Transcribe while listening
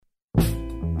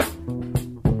This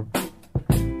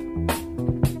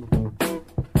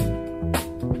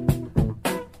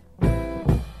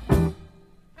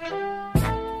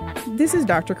is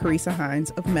Dr. Carissa Hines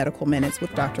of Medical Minutes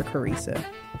with Dr. Carissa.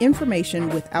 Information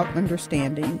without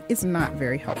understanding is not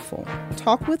very helpful.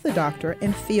 Talk with the doctor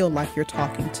and feel like you're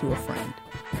talking to a friend.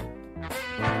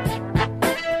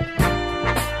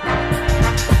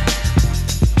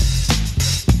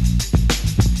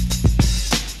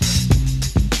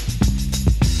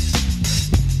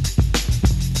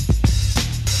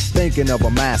 Thinking of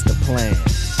a master plan.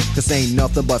 This ain't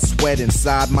nothing but sweat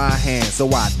inside my hands.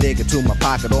 So I dig into my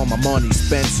pocket, all my money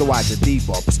spent. So I get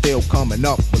deeper, but still coming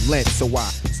up with lint. So I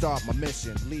start my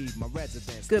mission, leave my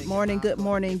residence. Good morning, good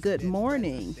morning, good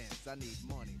morning.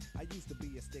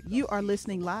 You are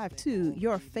listening live to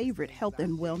your favorite health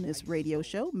and wellness radio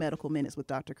show, Medical Minutes with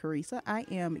Dr. Carissa. I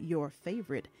am your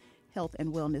favorite health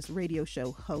and wellness radio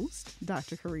show host,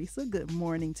 Dr. Carissa. Good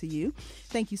morning to you.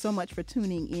 Thank you so much for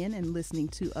tuning in and listening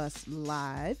to us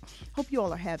live. Hope you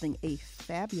all are having a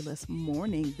fabulous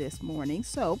morning this morning.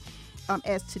 So,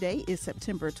 as today is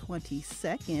September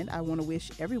 22nd, I want to wish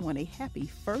everyone a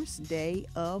happy first day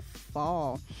of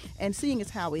fall. And seeing as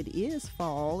how it is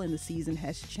fall and the season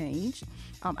has changed,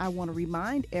 I want to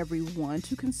remind everyone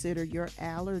to consider your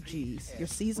allergies, your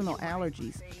seasonal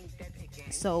allergies.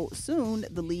 So soon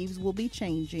the leaves will be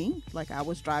changing. Like I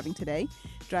was driving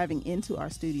into our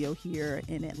studio here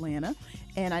in Atlanta,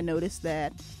 and I noticed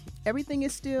that everything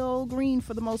is still green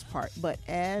for the most part, but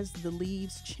as the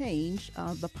leaves change,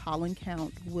 the pollen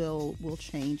count will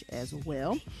change as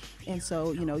well. And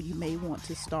so, you may want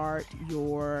to start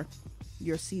your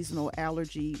seasonal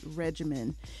allergy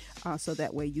regimen so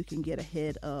that way you can get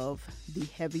ahead of the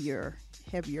heavier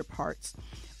parts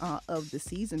of the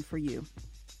season for you.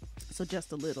 So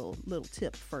just a little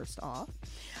tip first off.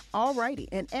 Alrighty,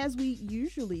 and as we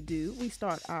usually do, we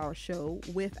start our show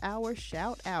with our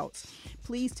shout outs.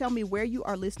 Please tell me where you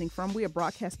are listening from. We are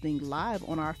broadcasting live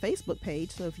on our Facebook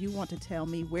page, so if you want to tell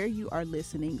me where you are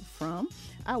listening from,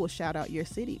 I will shout out your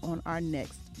city on our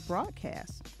next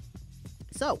broadcast.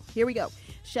 So here we go.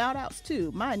 Shout outs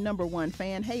to my number one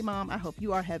fan. Hey, Mom, I hope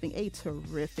you are having a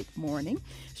terrific morning.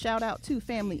 Shout out to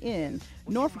family in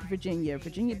Norfolk, Virginia,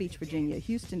 Virginia Beach, Virginia,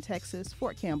 Houston, Texas,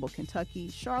 Fort Campbell, Kentucky,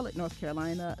 Charlotte, North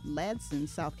Carolina, Ladson,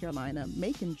 South Carolina,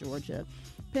 Macon, Georgia,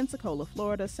 Pensacola,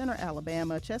 Florida, Center,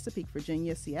 Alabama, Chesapeake,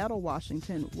 Virginia, Seattle,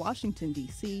 Washington, Washington,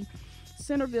 D.C.,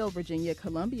 Centerville, Virginia,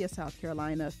 Columbia, South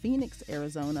Carolina, Phoenix,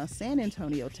 Arizona, San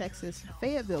Antonio, Texas,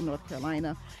 Fayetteville, North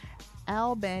Carolina,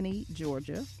 Albany,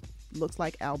 Georgia. Looks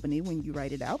like Albany when you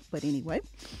write it out, but anyway.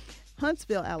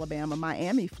 Huntsville, Alabama,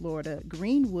 Miami, Florida,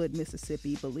 Greenwood,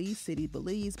 Mississippi, Belize City,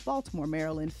 Belize, Baltimore,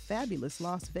 Maryland, fabulous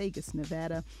Las Vegas,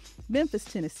 Nevada, Memphis,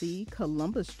 Tennessee,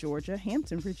 Columbus, Georgia,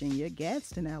 Hampton, Virginia,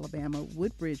 Gadsden, Alabama,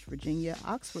 Woodbridge, Virginia,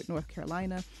 Oxford, North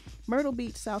Carolina, Myrtle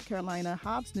Beach, South Carolina,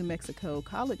 Hobbs, New Mexico,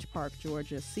 College Park,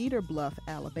 Georgia, Cedar Bluff,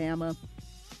 Alabama,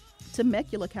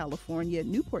 Temecula, California,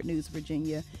 Newport News,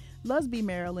 Virginia, Lusby,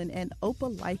 Maryland, and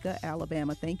Opelika,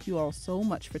 Alabama. Thank you all so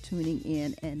much for tuning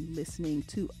in and listening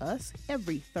to us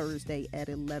every Thursday at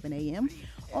 11 a.m.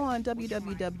 on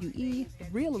WWE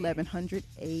Real 1100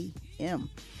 AM.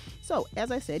 So,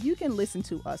 as I said, you can listen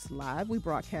to us live. We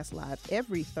broadcast live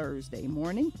every Thursday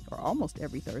morning, or almost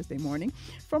every Thursday morning,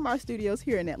 from our studios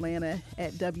here in Atlanta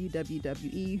at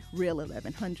WWE Real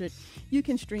 1100. You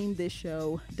can stream this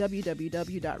show,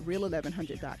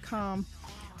 www.real1100.com.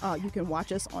 You can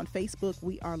watch us on Facebook.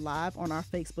 We are live on our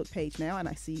Facebook page now, and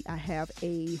I see I have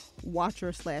a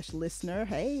watcher/listener.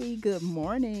 Hey, good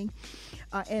morning.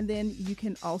 And then you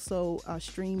can also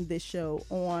stream this show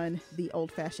on the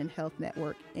Old Fashioned Health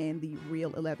Network and the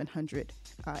Real 1100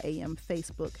 AM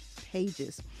Facebook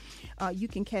pages. You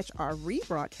can catch our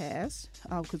rebroadcast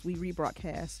because we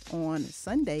rebroadcast on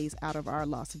Sundays out of our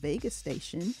Las Vegas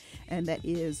station, and that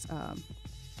is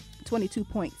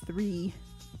 22.3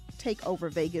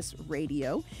 Takeover Vegas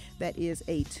Radio. That is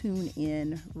a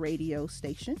tune-in radio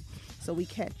station. So you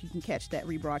can catch that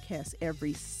rebroadcast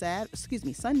every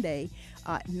Sunday,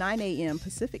 9 a.m.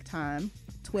 Pacific time,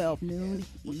 12 noon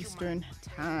Eastern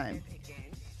time.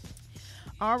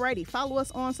 Alrighty, follow us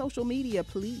on social media,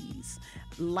 please.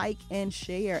 Like and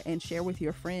share with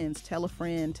your friends. Tell a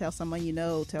friend, tell someone you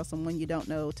know, tell someone you don't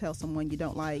know, tell someone you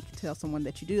don't like, tell someone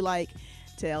that you do like.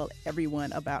 Tell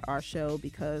everyone about our show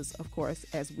because, of course,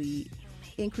 as we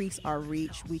increase our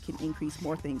reach, we can increase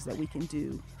more things that we can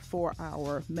do for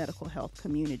our medical health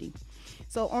community.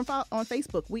 So on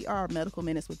Facebook, we are Medical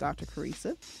Minutes with Dr.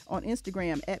 Carissa. On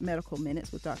Instagram, at Medical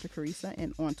Minutes with Dr. Carissa.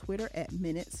 And on Twitter, at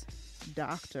Minutes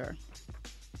Doctor.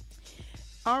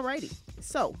 Alrighty,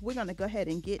 so we're going to go ahead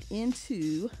and get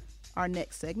into our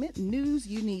next segment, News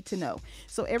You Need to Know.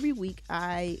 So every week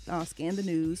I scan the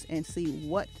news and see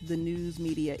what the news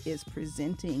media is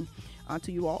presenting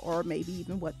to you all, or maybe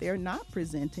even what they're not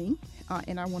presenting.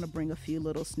 And I want to bring a few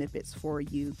little snippets for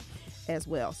you as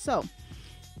well. So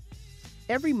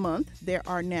every month there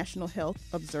are national health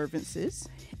observances.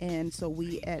 And so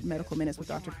we at Medical Minutes with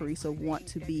Dr. Carissa want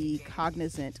to be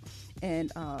cognizant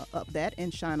and of that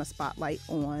and shine a spotlight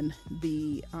on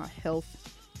the health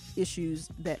issues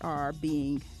that are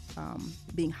being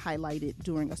highlighted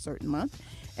during a certain month.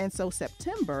 And so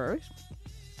September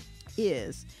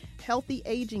is Healthy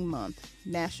Aging Month,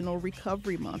 National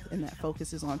Recovery Month, and that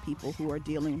focuses on people who are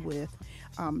dealing with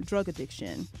drug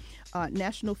addiction.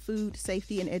 National Food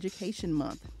Safety and Education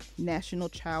Month, National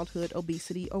Childhood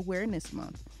Obesity Awareness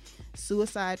Month,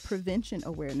 Suicide Prevention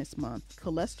Awareness Month,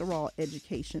 Cholesterol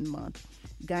Education Month,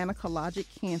 Gynecologic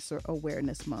Cancer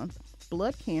Awareness Month,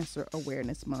 Blood Cancer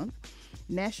Awareness Month,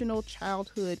 National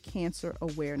Childhood Cancer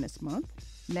Awareness Month,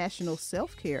 National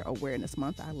Self-Care Awareness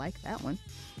Month. I like that one.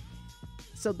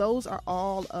 So those are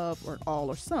all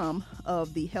or some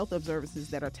of the health observances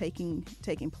that are taking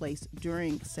place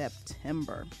during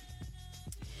September.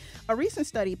 A recent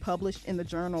study published in the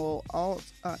journal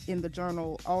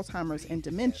Alzheimer's and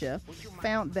Dementia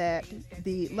found that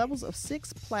the levels of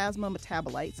 6 plasma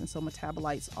metabolites, and so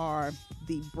metabolites are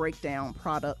the breakdown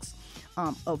products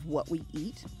of what we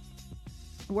eat,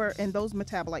 and those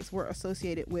metabolites were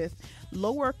associated with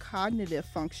lower cognitive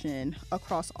function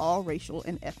across all racial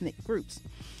and ethnic groups.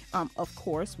 Of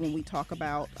course, when we talk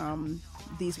about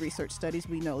these research studies,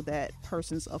 we know that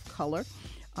persons of color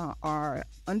are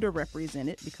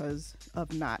underrepresented because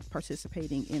of not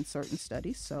participating in certain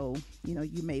studies. So,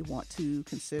 you may want to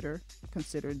consider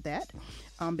that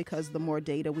because the more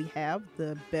data we have,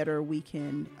 the better we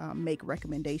can make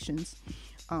recommendations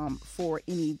for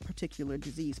any particular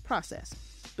disease process.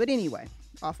 But anyway,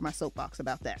 off my soapbox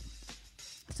about that.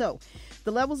 So,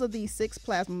 the levels of these 6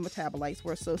 plasma metabolites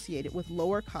were associated with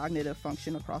lower cognitive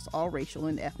function across all racial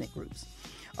and ethnic groups.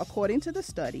 According to the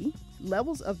study,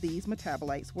 levels of these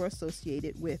metabolites were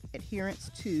associated with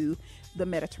adherence to the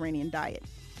Mediterranean diet,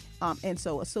 and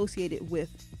so associated with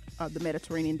the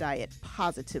Mediterranean diet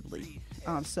positively.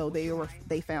 So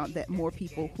they found that more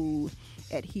people who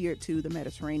adhered to the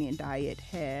Mediterranean diet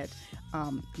had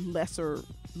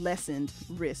lessened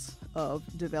risk of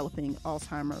developing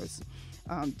Alzheimer's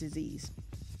disease.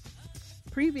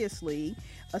 Previously,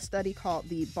 a study called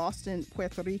the Boston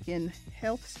Puerto Rican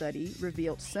Health Study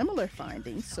revealed similar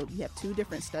findings. So you have 2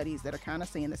 different studies that are kind of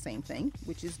saying the same thing,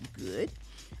 which is good.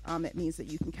 That means that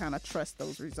you can kind of trust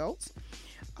those results.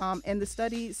 And the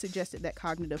study suggested that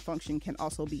cognitive function can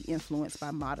also be influenced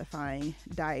by modifying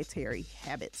dietary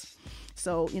habits.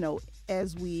 So,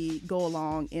 as we go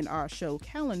along in our show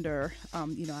calendar,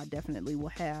 I definitely will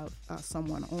have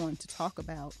someone on to talk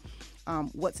about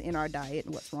what's in our diet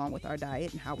and what's wrong with our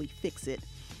diet and how we fix it,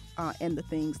 and the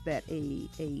things that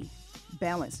a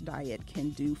balanced diet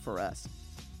can do for us.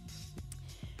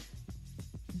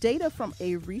 Data from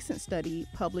a recent study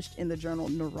published in the journal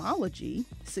Neurology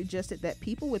suggested that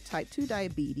people with type 2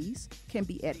 diabetes can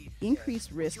be at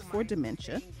increased risk for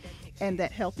dementia, and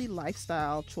that healthy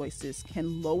lifestyle choices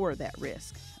can lower that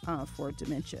risk for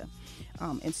dementia.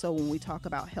 And so when we talk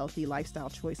about healthy lifestyle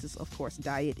choices, of course,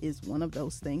 diet is one of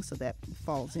those things. So that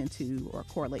falls into or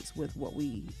correlates with what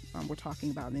we were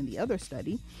talking about in the other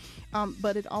study.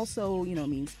 But it also,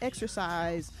 means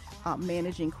exercise,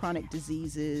 managing chronic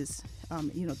diseases,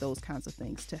 those kinds of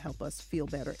things to help us feel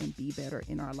better and be better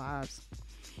in our lives.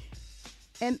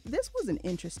 And this was an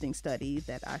interesting study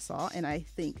that I saw, and I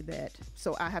think that,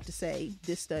 so I have to say,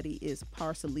 this study is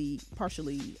partially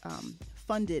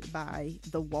funded by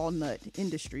the walnut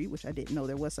industry, which I didn't know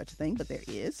there was such a thing, but there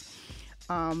is.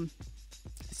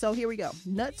 So here we go.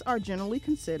 Nuts are generally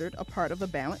considered a part of a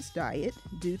balanced diet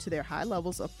due to their high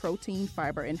levels of protein,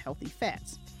 fiber, and healthy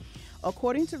fats.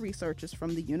 According to researchers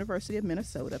from the University of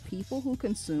Minnesota, people who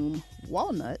consume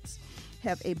walnuts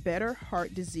have a better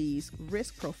heart disease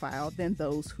risk profile than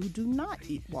those who do not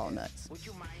eat walnuts.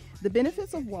 The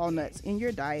benefits of walnuts in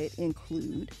your diet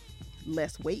include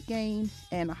less weight gain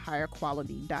and a higher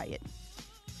quality diet.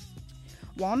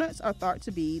 Walnuts are thought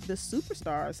to be the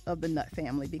superstars of the nut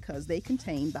family because they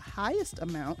contain the highest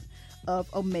amount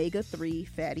of omega-3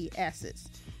 fatty acids,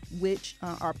 which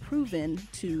are proven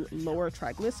to lower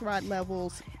triglyceride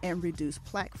levels and reduce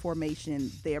plaque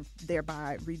formation,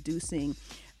 thereby reducing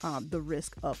the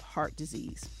risk of heart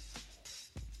disease.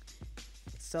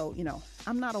 So,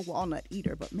 I'm not a walnut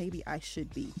eater, but maybe I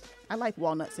should be. I like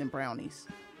walnuts and brownies,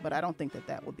 but I don't think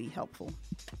that would be helpful.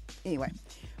 Anyway,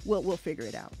 we'll figure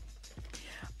it out.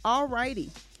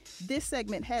 Alrighty. This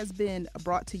segment has been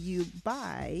brought to you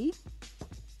by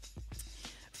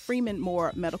Freeman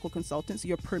Moore Medical Consultants,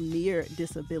 your premier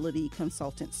disability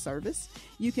consultant service.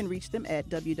 You can reach them at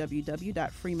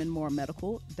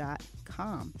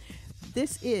www.freemanmoremedical.com.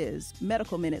 This is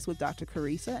Medical Minutes with Dr.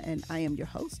 Carissa, and I am your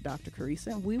host, Dr. Carissa,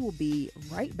 and we will be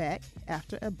right back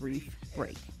after a brief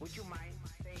break. Would you mind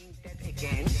saying that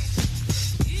again?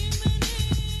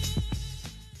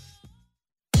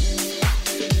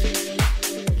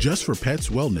 Just for Pets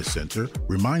Wellness Center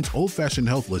reminds old-fashioned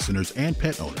health listeners and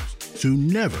pet owners to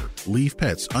never leave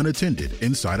pets unattended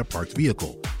inside a parked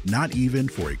vehicle, not even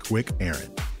for a quick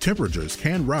errand. Temperatures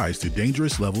can rise to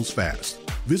dangerous levels fast.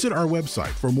 Visit our website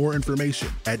for more information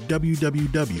at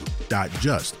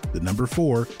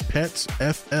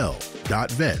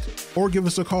www.just4petsfl.vet or give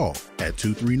us a call at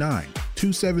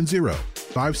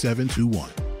 239-270-5721.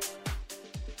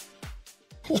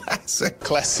 Classic.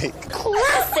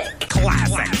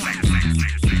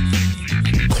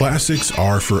 Classics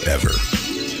are forever.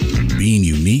 Being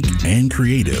unique and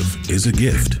creative is a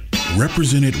gift.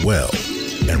 Represent it well,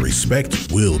 and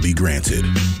respect will be granted.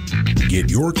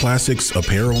 Get your Classics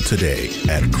apparel today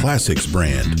at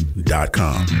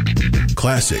classicsbrand.com.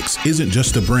 Classics isn't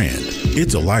just a brand,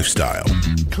 it's a lifestyle.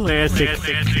 Classics.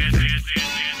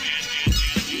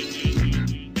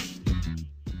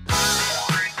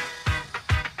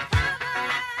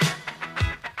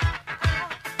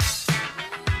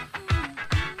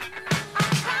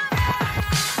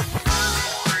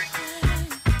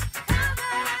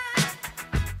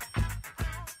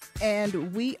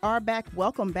 And we are back.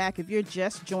 Welcome back. If you're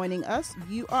just joining us,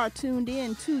 you are tuned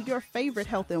in to your favorite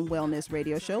health and wellness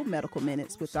radio show, Medical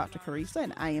Minutes with Dr. Carissa,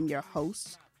 and I am your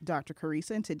host, Dr.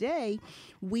 Carissa. And today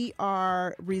we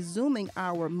are resuming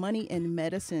our Money and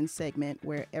Medicine segment,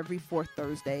 where every fourth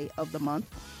Thursday of the month,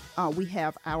 we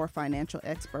have our financial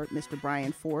expert, Mr.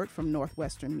 Brian Ford from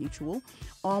Northwestern Mutual,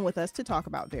 on with us to talk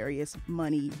about various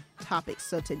money topics.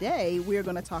 So today we're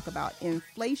going to talk about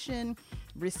inflation,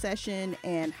 recession,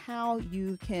 and how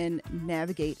you can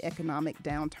navigate economic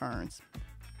downturns.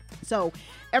 So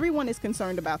everyone is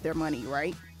concerned about their money,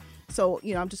 right? So,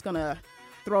 I'm just going to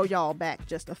throw y'all back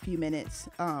just a few months,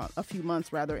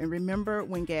 and remember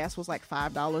when gas was like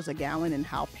 $5 a gallon and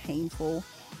how painful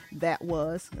that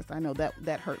was. I know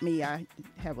that hurt me. I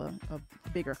have a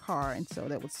bigger car, and so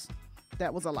that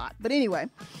was a lot. But anyway,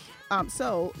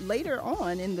 so later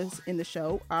on in the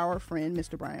show, our friend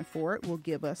Mr. Brian Ford will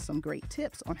give us some great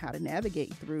tips on how to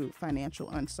navigate through financial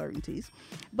uncertainties.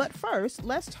 But first,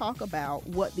 let's talk about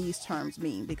what these terms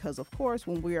mean, because of course,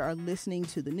 when we are listening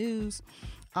to the news,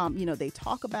 they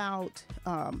talk about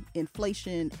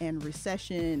inflation and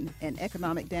recession and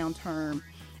economic downturn,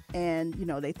 and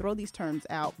they throw these terms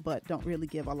out but don't really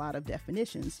give a lot of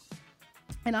definitions.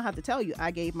 And I have to tell you,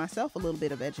 I gave myself a little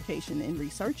bit of education in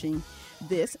researching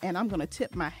this, and I'm going to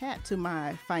tip my hat to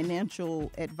my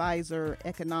financial advisor,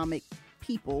 economic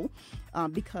people,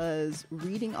 because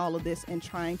reading all of this and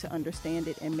trying to understand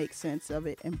it and make sense of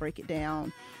it and break it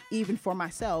down, even for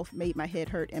myself, made my head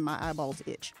hurt and my eyeballs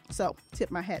itch. So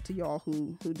tip my hat to y'all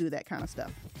who do that kind of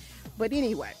stuff. But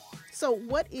anyway, so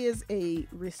what is a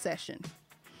recession?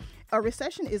 A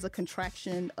recession is a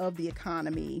contraction of the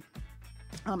economy.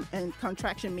 And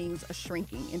contraction means a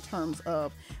shrinking in terms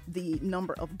of the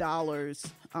number of dollars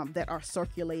that are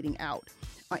circulating out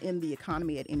in the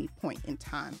economy at any point in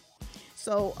time.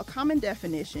 So a common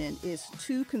definition is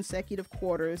 2 consecutive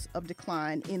quarters of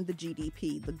decline in the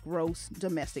GDP, the gross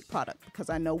domestic product, because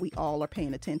I know we all are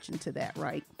paying attention to that,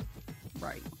 right?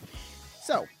 Right.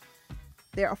 So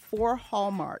there are 4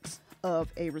 hallmarks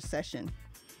of a recession.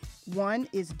 1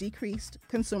 is decreased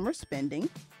consumer spending.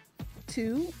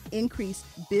 2, increased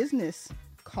business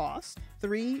costs.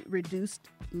 3, reduced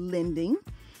lending.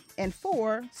 And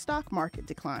 4, stock market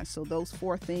decline. So those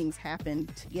 4 things happen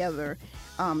together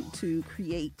to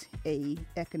create a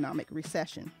economic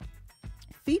recession.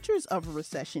 Features of a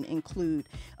recession include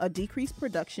a decreased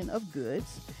production of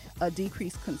goods, a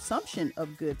decreased consumption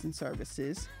of goods and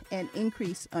services, and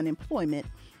increased unemployment.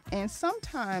 And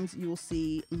sometimes you'll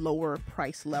see lower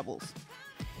price levels.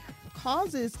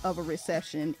 Causes of a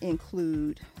recession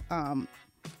include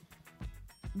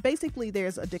basically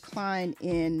there's a decline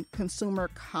in consumer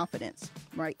confidence,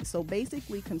 right? So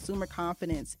basically consumer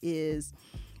confidence is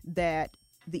that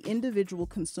the individual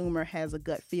consumer has a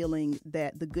gut feeling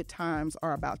that the good times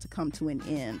are about to come to an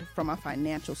end from a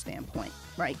financial standpoint,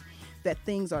 right? That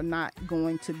things are not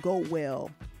going to go well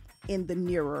in the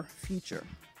nearer future.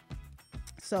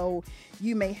 So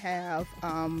you may have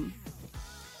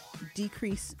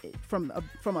decrease from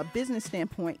a business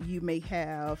standpoint. You may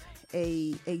have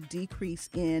a decrease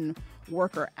in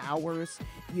worker hours.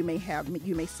 You may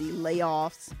see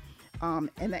layoffs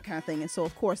and that kind of thing. And so,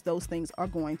 of course, those things are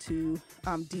going to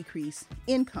decrease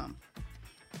income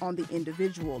on the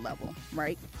individual level,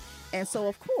 right? And so,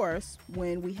 of course,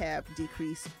 when we have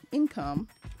decreased income,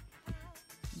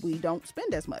 we don't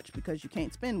spend as much because you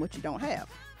can't spend what you don't have,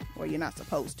 or you're not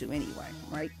supposed to anyway,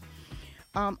 right?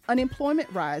 Unemployment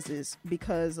rises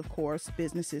because, of course,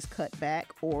 businesses cut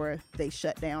back or they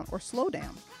shut down or slow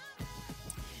down.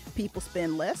 People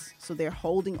spend less, so they're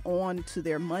holding on to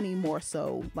their money more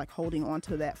so, like holding on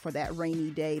to that for that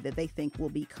rainy day that they think will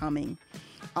be coming,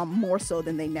 more so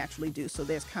than they naturally do. So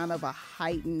there's kind of a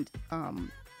heightened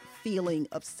feeling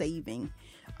of saving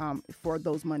for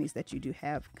those monies that you do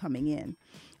have coming in.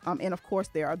 And of course,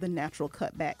 there are the natural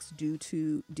cutbacks due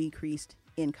to decreased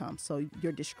income. So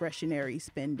your discretionary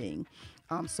spending,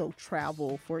 so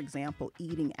travel, for example,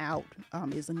 eating out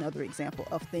is another example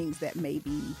of things that may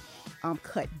be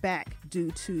cut back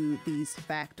due to these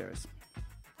factors.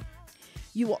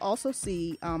 You will also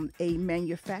see a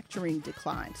manufacturing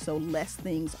decline, so less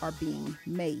things are being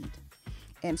made,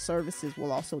 and services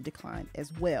will also decline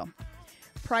as well.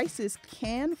 Prices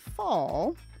can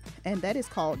fall, and that is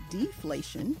called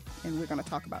deflation, and we're going to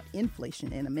talk about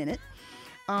inflation in a minute,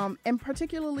 and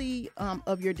particularly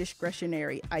of your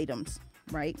discretionary items,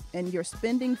 right? And your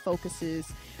spending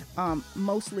focuses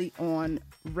mostly on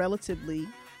relatively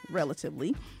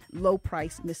low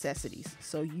price necessities.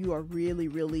 So you are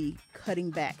really cutting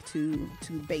back to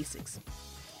basics.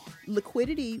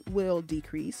 Liquidity will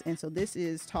decrease, and so this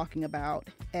is talking about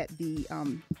at the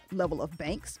level of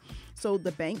banks. So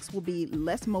the banks will be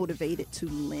less motivated to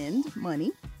lend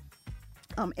money,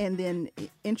 and then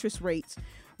interest rates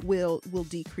will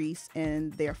decrease,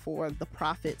 and therefore the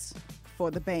profits for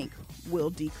the bank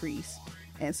will decrease.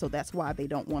 And so that's why they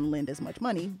don't want to lend as much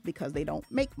money, because they don't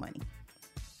make money.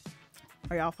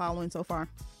 Are y'all following so far?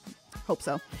 Hope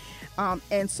so.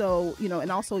 And so,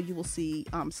 and also you will see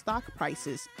stock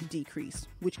prices decrease,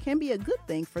 which can be a good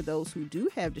thing for those who do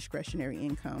have discretionary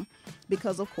income,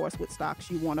 because of course with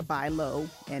stocks you want to buy low,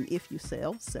 and if you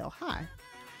sell high.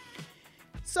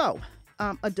 So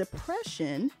a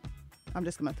depression, I'm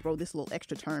just going to throw this little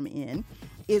extra term in,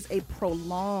 is a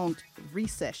prolonged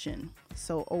recession,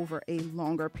 so over a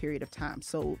longer period of time.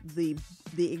 So the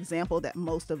example that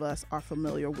most of us are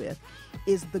familiar with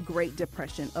is the Great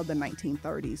Depression of the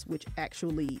 1930s, which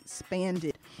actually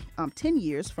spanned 10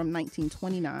 years from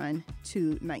 1929 to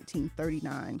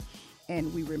 1939.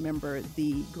 And we remember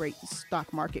the great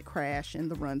stock market crash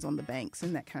and the runs on the banks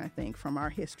and that kind of thing from our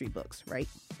history books, right?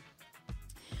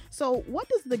 So what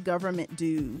does the government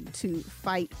do to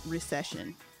fight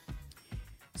recession?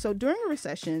 So during a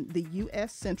recession, the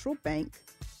U.S. Central Bank,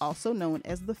 also known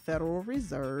as the Federal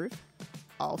Reserve,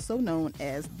 also known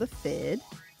as the Fed,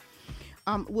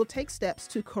 will take steps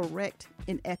to correct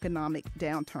an economic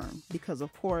downturn, because,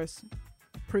 of course,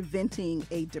 preventing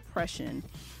a depression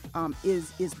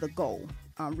is the goal.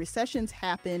 Recessions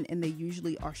happen, and they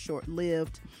usually are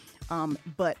short-lived,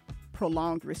 but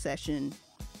prolonged recession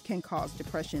can cause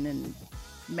depression and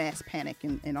mass panic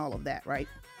and all of that, right?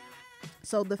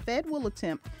 So the Fed will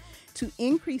attempt to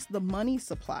increase the money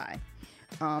supply.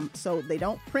 So they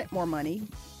don't print more money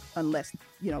unless,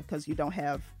 because you don't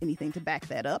have anything to back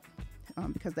that up,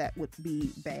 because that would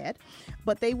be bad.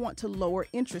 But they want to lower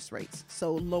interest rates.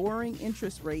 So lowering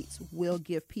interest rates will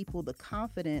give people the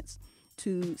confidence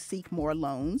to seek more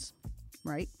loans,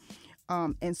 right?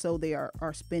 And so they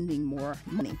are spending more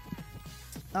money.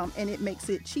 And it makes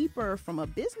it cheaper from a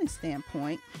business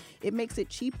standpoint. It makes it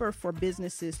cheaper for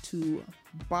businesses to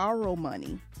borrow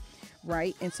money,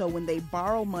 right? And so when they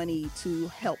borrow money to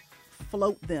help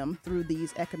float them through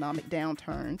these economic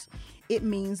downturns, it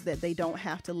means that they don't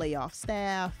have to lay off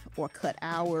staff or cut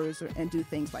hours and do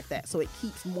things like that. So it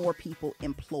keeps more people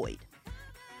employed.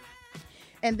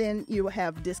 And then you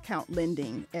have discount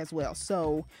lending as well.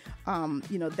 So,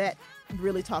 that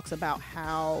really talks about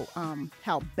how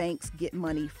banks get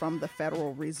money from the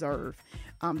Federal Reserve,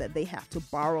 that they have to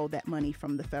borrow that money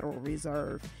from the Federal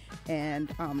Reserve.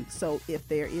 And so if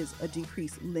there is a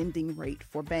decreased lending rate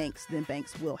for banks, then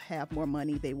banks will have more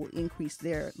money. They will increase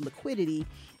their liquidity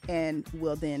and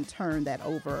will then turn that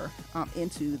over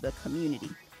into the community.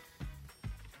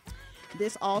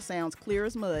 This all sounds clear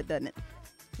as mud, doesn't it?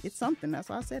 It's something. That's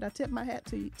why I said I tip my hat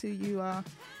to you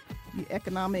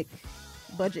economic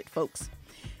budget folks.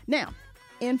 Now,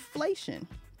 inflation.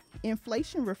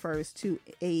 Inflation refers to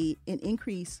an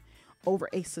increase over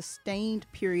a sustained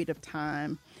period of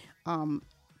time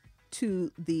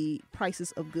to the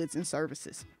prices of goods and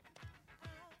services.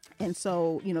 And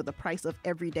so, the price of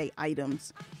everyday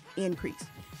items increase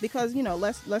because,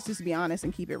 let's just be honest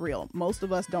and keep it real. Most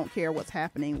of us don't care what's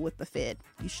happening with the Fed.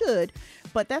 You should,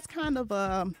 but that's kind of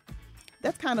a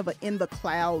in the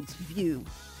clouds view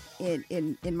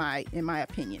in my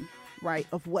opinion, right,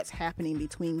 of what's happening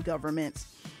between governments.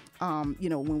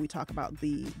 When we talk about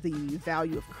the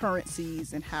value of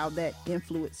currencies and how that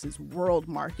influences world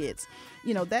markets,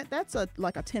 that's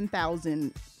like a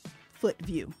 10,000 foot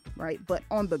view, right? But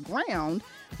on the ground,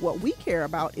 what we care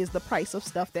about is the price of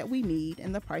stuff that we need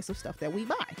and the price of stuff that we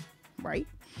buy, right?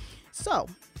 So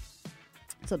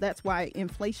that's why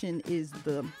inflation is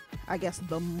the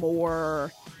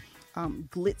more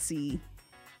glitzy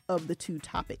of the two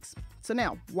topics. So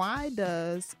now, why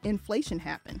does inflation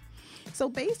happen? So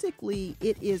basically,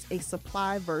 it is a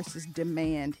supply versus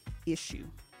demand issue,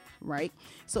 right?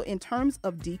 So in terms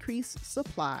of decreased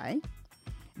supply,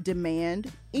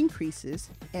 demand increases,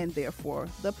 and therefore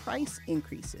the price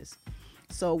increases.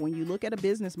 So when you look at a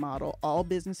business model, all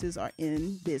businesses are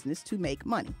in business to make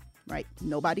money, right?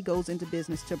 Nobody goes into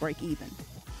business to break even.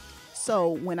 So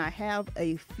when I have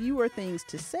a fewer things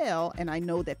to sell and I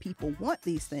know that people want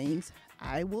these things,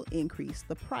 I will increase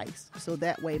the price. So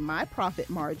that way my profit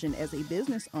margin as a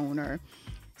business owner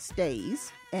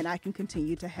stays and I can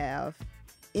continue to have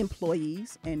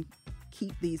employees and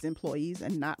keep these employees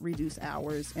and not reduce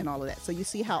hours and all of that. So you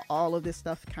see how all of this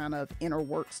stuff kind of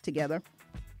interworks together.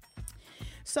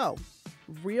 So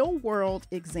real world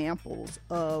examples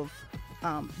of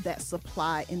that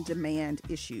supply and demand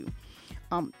issue.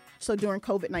 So during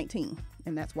COVID-19,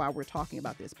 and that's why we're talking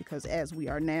about this, because as we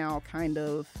are now kind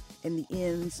of in the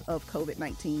ends of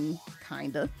COVID-19,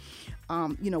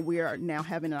 we are now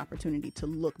having an opportunity to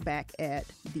look back at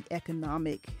the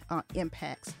economic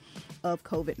impacts of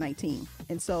COVID-19.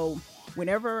 And so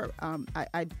whenever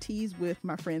I tease with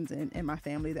my friends and my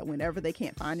family that whenever they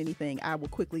can't find anything, I will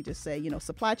quickly just say,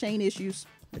 supply chain issues,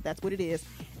 that that's what it is.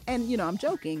 And, I'm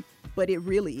joking, but it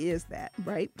really is that,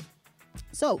 right?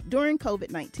 So during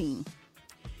COVID-19,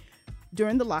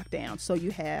 during the lockdown, so you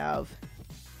have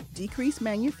decreased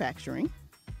manufacturing,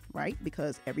 right?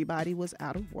 Because everybody was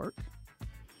out of work.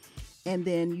 And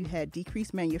then you had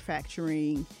decreased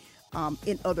manufacturing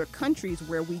in other countries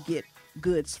where we get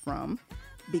goods from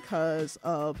because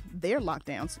of their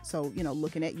lockdowns. So,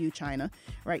 looking at you, China,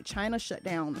 right? China shut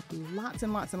down lots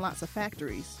and lots and lots of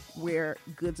factories where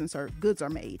goods are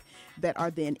made that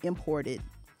are then imported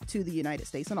to the United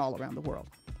States and all around the world.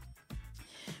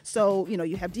 So,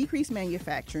 you have decreased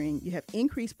manufacturing, you have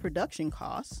increased production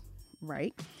costs,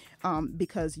 right?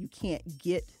 Because you can't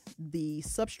get the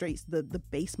substrates, the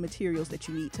base materials that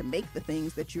you need to make the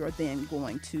things that you are then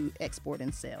going to export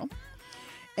and sell.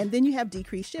 And then you have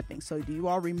decreased shipping. So do you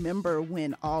all remember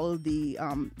when all of the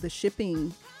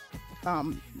shipping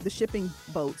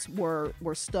boats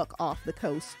were stuck off the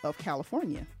coast of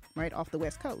California, right, off the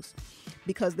West Coast,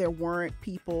 because there weren't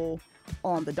people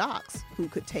on the docks who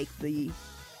could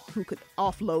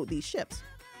offload these ships,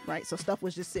 right? So stuff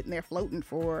was just sitting there floating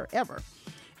forever.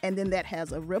 And then that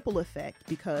has a ripple effect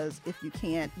because if you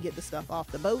can't get the stuff off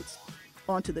the boats,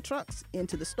 onto the trucks,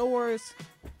 into the stores,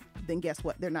 then guess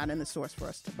what? They're not in the stores for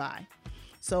us to buy.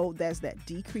 So there's that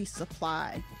decreased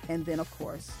supply. And then, of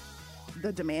course,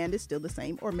 the demand is still the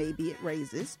same, or maybe it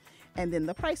raises, and then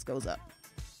the price goes up.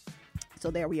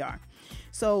 So there we are.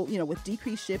 So, with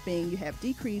decreased shipping, you have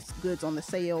decreased goods on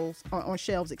shelves,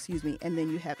 and then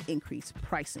you have increased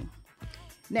pricing.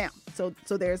 Now, so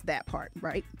there's that part,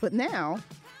 right? But now,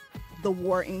 the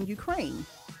war in Ukraine,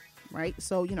 right?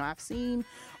 So, I've seen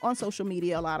on social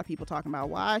media a lot of people talking about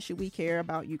why should we care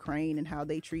about Ukraine and how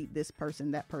they treat this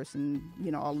person, that person,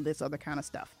 all of this other kind of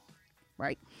stuff,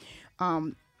 right?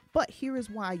 But here is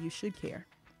why you should care.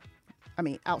 I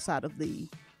mean, outside of the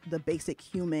basic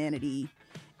humanity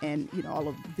and, all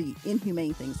of the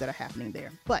inhumane things that are happening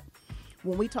there. But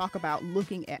when we talk about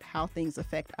looking at how things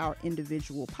affect our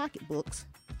individual pocketbooks,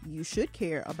 you should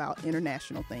care about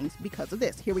international things because of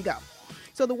this. Here we go.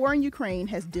 So the war in Ukraine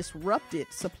has disrupted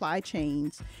supply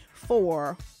chains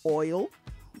for oil,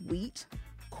 wheat,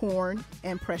 corn,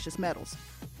 and precious metals.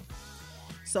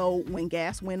 So when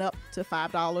gas went up to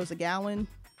 $5 a gallon,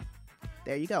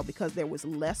 there you go, because there was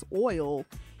less oil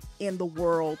in the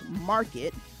world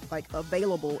market, like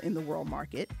available in the world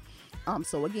market.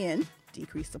 So again,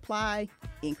 decreased supply,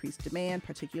 increased demand,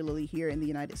 particularly here in the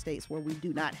United States where we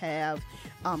do not have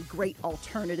great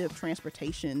alternative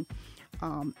transportation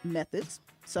methods.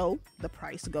 So the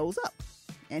price goes up.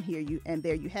 And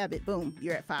there you have it. Boom,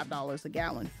 you're at $5 a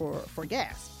gallon for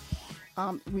gas.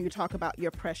 when you talk about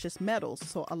your precious metals.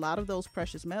 So a lot of those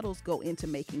precious metals go into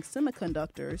making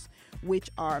semiconductors, which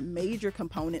are major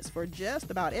components for just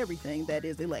about everything that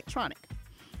is electronic.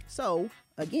 So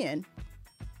again,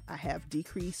 I have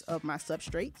decrease of my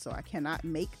substrate, so I cannot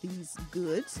make these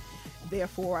goods.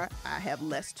 Therefore, I have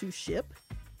less to ship,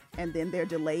 and then they're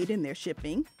delayed in their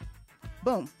shipping.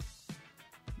 Boom.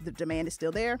 The demand is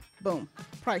still there. Boom.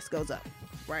 Price goes up,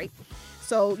 right?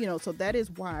 So, so that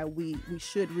is why we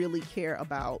should really care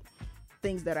about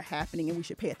things that are happening, and we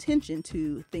should pay attention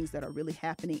to things that are really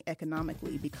happening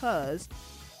economically, because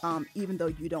even though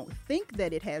you don't think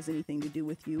that it has anything to do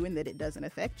with you and that it doesn't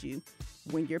affect you,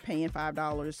 when you're paying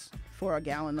 $5 for a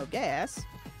gallon of gas,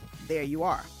 there you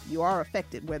are. You are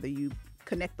affected whether you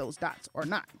connect those dots or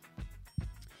not.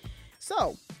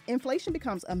 So inflation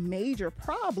becomes a major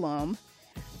problem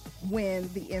when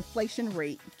the inflation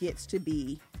rate gets to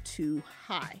be too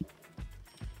high.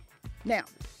 Now,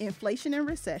 inflation and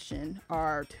recession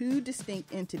are two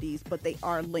distinct entities, but they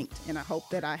are linked, and I hope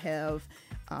that I have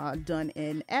done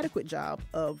an adequate job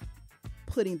of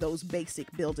putting those basic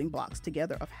building blocks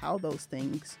together of how those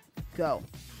things go.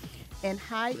 And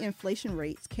high inflation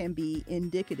rates can be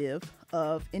indicative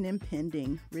of an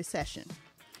impending recession.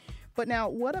 But now,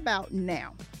 what about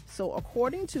now? So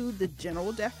according to the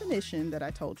general definition that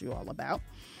I told you all about,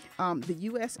 the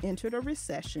U.S. entered a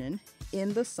recession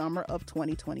in the summer of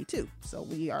 2022. So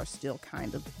we are still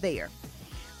kind of there.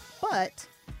 But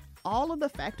all of the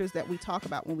factors that we talk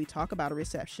about when we talk about a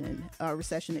recession, are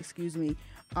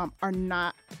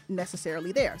not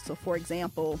necessarily there. So for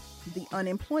example, the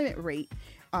unemployment rate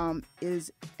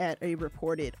is at a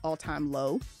reported all-time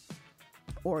low,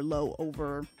 or low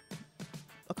over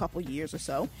a couple years or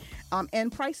so.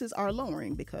 And prices are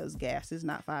lowering because gas is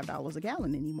not $5 a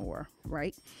gallon anymore,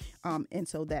 right? And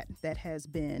so that has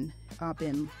been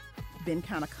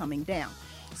kind of coming down.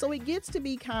 So it gets to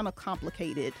be kind of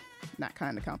complicated, not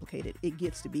kind of complicated. It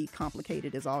gets to be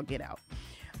complicated as all get out,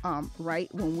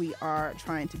 right? When we are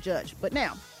trying to judge. But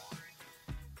now,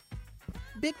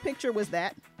 big picture was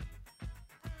that.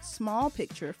 Small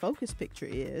picture, focus picture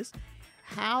is,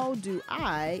 how do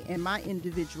I and my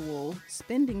individual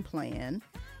spending plan,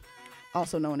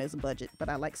 also known as a budget, but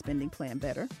I like spending plan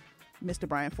better. Mr.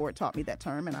 Brian Ford taught me that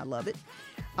term, and I love it.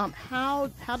 How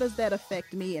does that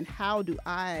affect me, and how do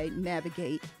I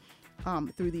navigate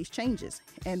through these changes?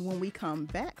 And when we come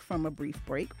back from a brief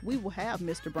break, we will have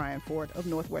Mr. Brian Ford of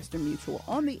Northwestern Mutual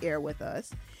on the air with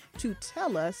us to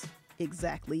tell us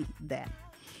exactly that.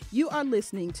 You are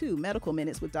listening to Medical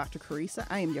Minutes with Dr. Carissa.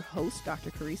 I am your host, Dr.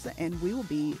 Carissa, and we will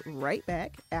be right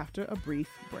back after a brief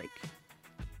break.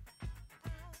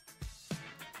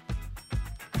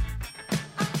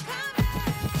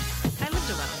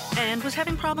 And was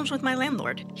having problems with my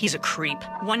landlord. He's a creep.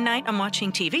 One night I'm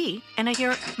watching TV and I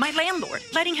hear my landlord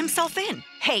letting himself in.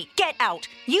 Hey, get out.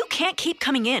 You can't keep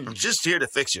coming in. I'm just here to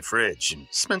fix your fridge and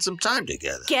spend some time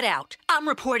together. Get out. I'm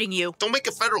reporting you. Don't make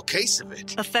a federal case of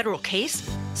it. A federal case?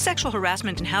 Sexual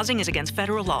harassment in housing is against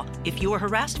federal law. If you are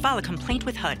harassed, file a complaint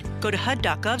with HUD. Go to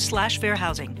HUD.gov/fair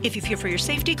housing. If you fear for your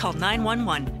safety, call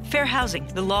 911. Fair housing.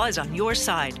 The law is on your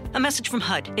side. A message from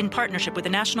HUD in partnership with the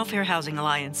National Fair Housing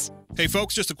Alliance. Hey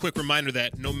folks, just a quick reminder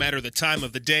that no matter the time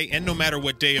of the day and no matter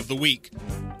what day of the week,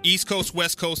 East Coast,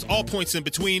 West Coast, all points in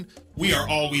between, we are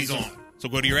always on. So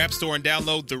go to your app store and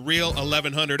download the Real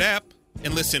 1100 app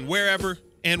and listen wherever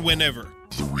and whenever.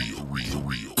 The Real.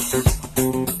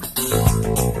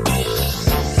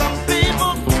 Some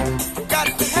people got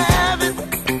to have it.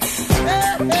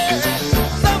 Some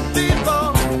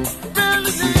people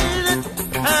really need it.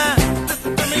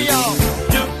 Listen to me, y'all.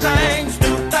 Do things,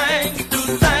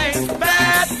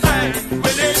 bad things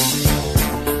with it.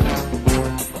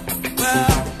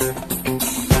 Well,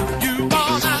 you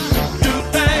wanna do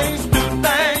things, good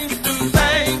things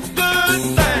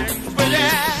with it.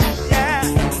 Yeah.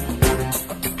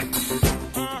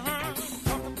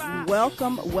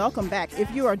 Welcome back.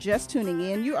 If you are just tuning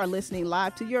in, you are listening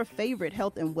live to your favorite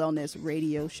health and wellness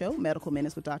radio show, Medical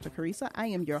Minutes with Dr. Carissa. I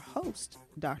am your host,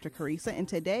 Dr. Carissa, and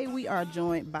today we are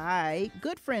joined by a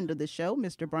good friend of the show,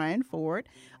 Mr. Brian Ford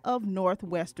of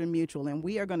Northwestern Mutual, and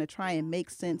we are going to try and make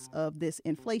sense of this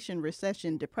inflation,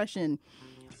 recession, depression,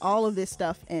 all of this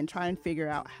stuff, and try and figure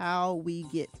out how we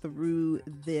get through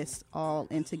this all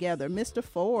in together. Mr.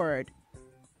 Ford.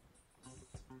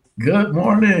 Good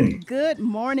morning. Good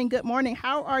morning.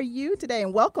 How are you today?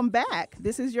 And welcome back.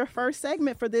 This is your first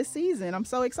segment for this season. I'm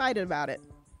so excited about it.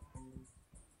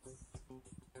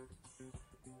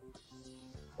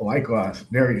 Likewise.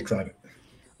 Very excited.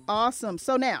 Awesome.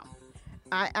 So now,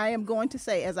 I am going to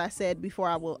say, as I said before,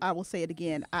 I will say it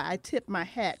again. I tip my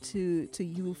hat to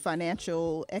you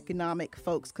financial economic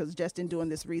folks, because just in doing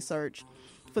this research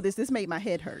for this made my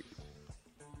head hurt.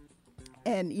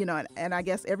 And and I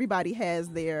guess everybody has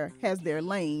their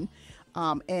lane,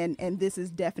 and this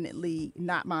is definitely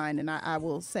not mine. And I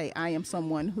will say I am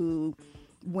someone who,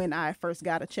 when I first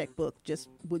got a checkbook, just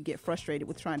would get frustrated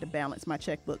with trying to balance my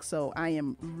checkbook. So I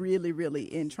am really, really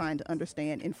in trying to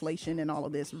understand inflation and all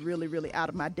of this, really, really out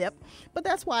of my depth. But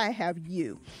that's why I have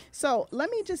you. So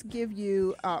let me just give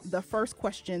you the first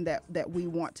question that we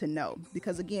want to know,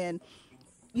 because again,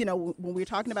 when we're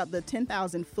talking about the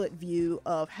 10,000 foot view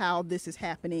of how this is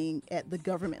happening at the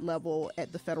government level,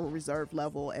 at the Federal Reserve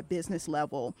level, at business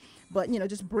level, but,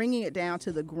 just bringing it down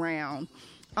to the ground,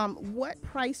 what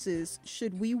prices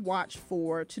should we watch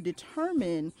for to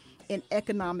determine an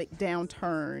economic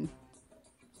downturn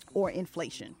or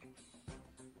inflation?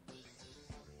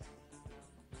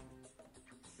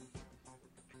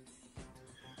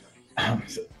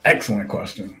 Excellent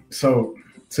question. So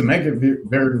to make it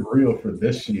very real for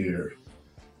this year,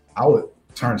 I would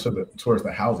turn towards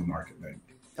the housing market maybe.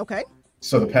 Okay.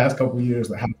 So the past couple of years,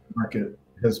 the housing market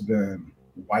has been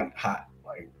white hot,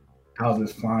 like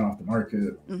houses flying off the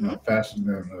market, faster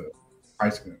than the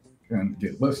price can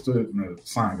get listed and the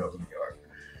sign goes in the yard.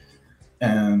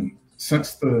 And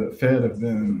since the Fed have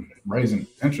been raising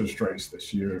interest rates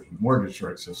this year, mortgage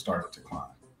rates have started to climb.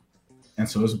 And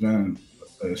so it's been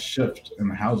a shift in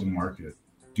the housing market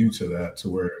due to that, to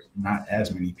where not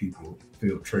as many people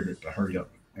feel triggered to hurry up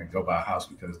and go buy a house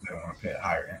because they don't want to pay a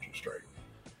higher interest rate.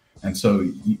 And so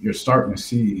you're starting to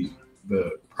see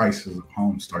the prices of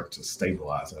homes start to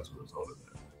stabilize as a result of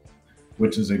that,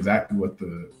 which is exactly what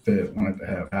the Fed wanted to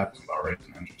have happen by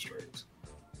raising interest rates.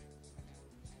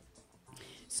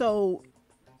 So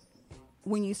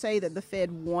when you say that the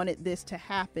Fed wanted this to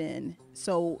happen,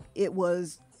 so it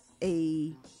was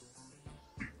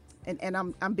and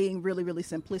I'm being really, really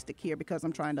simplistic here because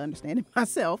I'm trying to understand it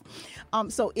myself.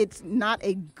 So it's not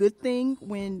a good thing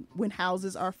when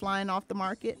houses are flying off the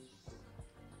market?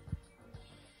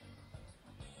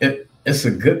 It's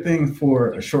a good thing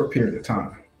for a short period of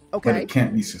time. Okay. But it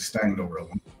can't be sustained over a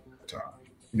long period of time.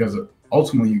 Because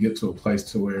ultimately you get to a place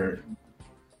to where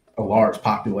a large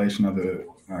population of the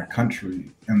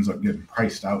country ends up getting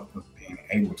priced out of being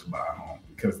able to buy a home,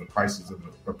 because the prices have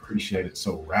appreciated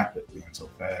so rapidly and so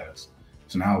fast.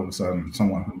 So now all of a sudden,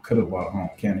 someone who could have bought a home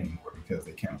can't anymore because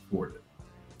they can't afford it.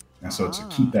 And so to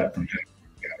keep that from happening,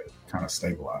 you got to kind of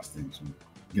stabilize things from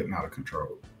getting out of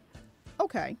control.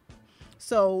 Okay.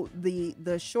 So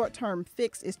the short-term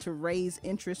fix is to raise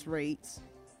interest rates,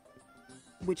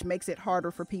 which makes it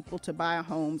harder for people to buy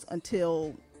homes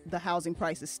until the housing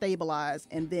prices stabilize,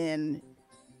 and then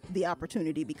the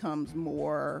opportunity becomes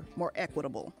more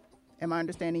equitable. Am I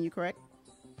understanding you correct?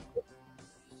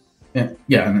 Yeah,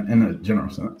 in a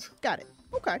general sense. Got it.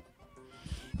 Okay.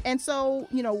 And so,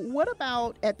 what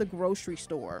about at the grocery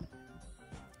store?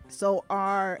 So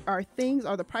are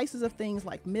the prices of things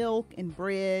like milk and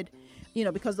bread,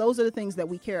 because those are the things that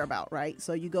we care about, right?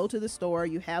 So you go to the store,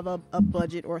 you have a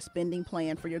budget or a spending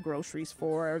plan for your groceries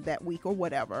for that week or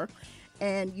whatever.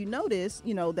 And you notice,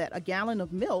 that a gallon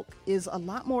of milk is a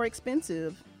lot more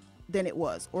expensive than it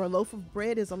was, or a loaf of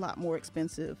bread is a lot more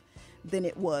expensive than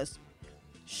it was.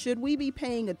 Should we be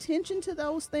paying attention to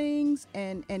those things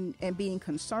and being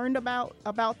concerned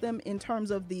about them in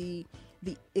terms of the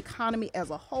economy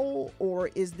as a whole, or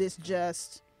is this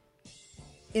just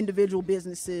individual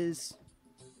businesses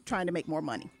trying to make more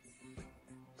money?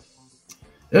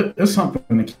 It's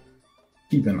something to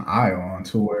keep an eye on,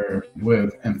 to where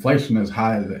with inflation as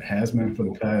high as it has been for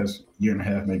the past year and a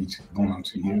half, maybe going on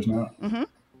 2 years now,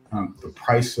 the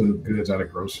price of goods at a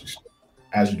grocery store,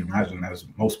 as you'd imagine, as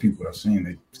most people have seen,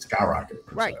 they skyrocket.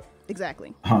 Right,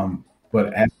 exactly.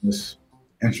 But as this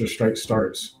interest rate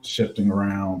starts shifting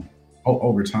around,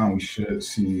 over time, we should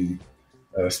see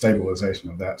stabilization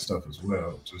of that stuff as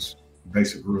well. Just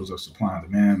basic rules of supply and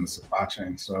demand, the supply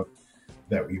chain stuff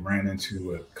that we ran into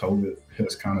with COVID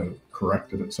has kind of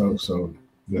corrected itself. So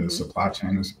the supply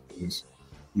chain is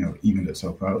evened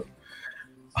itself out.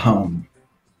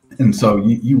 And so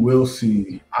you will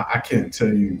see, I can't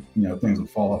tell you, things will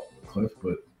fall off the cliff,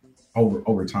 but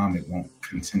over time, it won't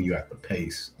continue at the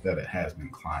pace that it has been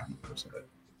climbing, per se.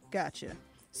 Gotcha.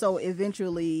 So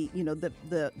eventually,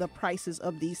 the prices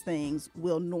of these things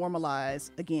will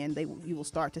normalize again. You will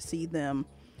start to see them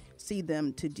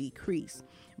to decrease.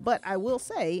 But I will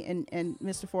say, and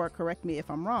Mr. Ford, correct me if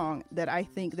I'm wrong, that I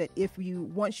think that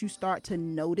once you start to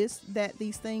notice that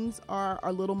these things are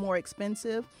a little more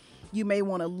expensive, you may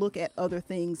want to look at other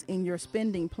things in your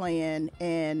spending plan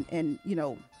and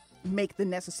make the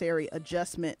necessary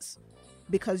adjustments,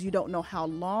 because you don't know how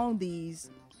long these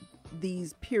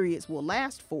periods will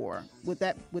last for. Would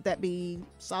that be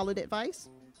solid advice?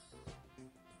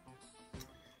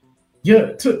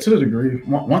 Yeah, to a degree.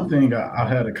 One thing I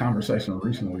had a conversation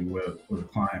recently with a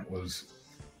client was,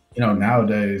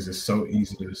 nowadays it's so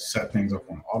easy to set things up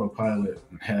on autopilot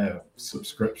and have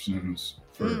subscriptions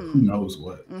for who knows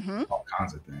what, all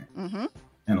kinds of things.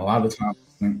 And a lot of times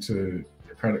linked to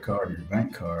your credit card or your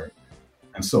bank card.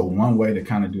 And so one way to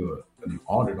kind of do an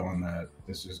audit on that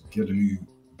is just get a new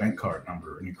bank card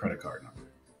number, a new credit card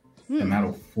number. And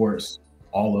that'll force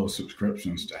all those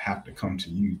subscriptions to have to come to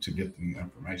you to get the new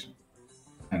information.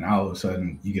 And all of a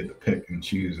sudden you get to pick and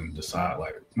choose and decide,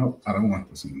 like, nope, I don't want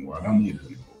this anymore. I don't need it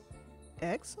anymore.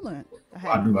 Excellent.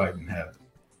 Why do I even have it?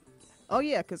 Oh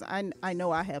yeah, because I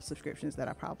know I have subscriptions that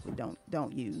I probably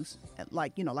don't use,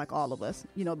 like all of us,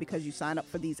 because you sign up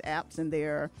for these apps and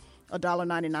they're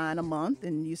 $1.99 a month,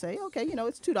 and you say, okay,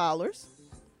 it's $2,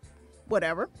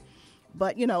 whatever.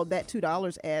 But that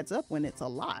 $2 adds up when it's a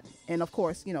lot. And of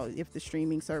course, if the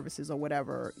streaming services or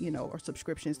whatever, or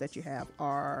subscriptions that you have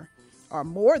are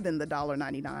more than the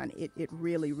 $1.99, it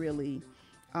really, really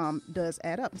does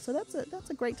add up. So that's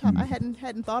a great topic. I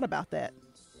hadn't thought about that,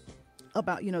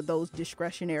 about those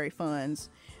discretionary funds,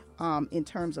 in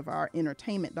terms of our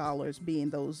entertainment dollars being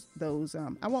those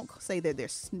I won't say that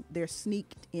they're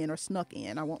sneaked in or snuck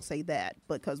in. I won't say that,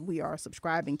 because we are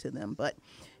subscribing to them. But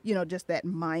just that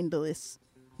mindless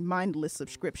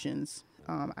subscriptions,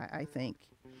 I think.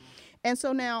 And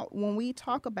so now when we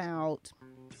talk about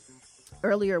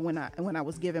earlier, when I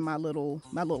was giving my little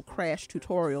crash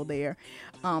tutorial there,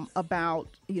 about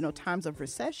times of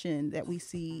recession, that we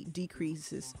see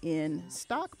decreases in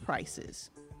stock prices.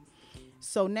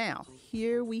 So now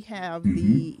here we have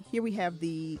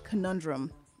the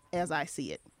conundrum as I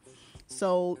see it.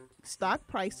 So stock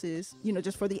prices,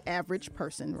 just for the average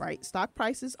person, right? Stock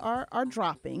prices are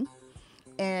dropping.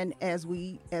 And as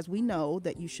we know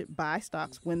that you should buy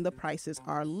stocks when the prices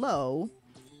are low.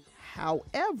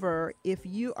 However, if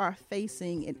you are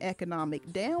facing an economic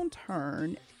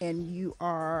downturn and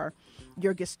your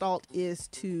gestalt is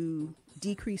to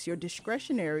decrease your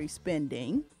discretionary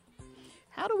spending,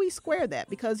 how do we square that?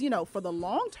 Because, for the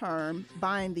long term,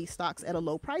 buying these stocks at a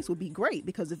low price would be great,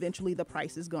 because eventually the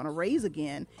price is going to raise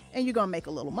again and you're going to make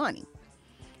a little money.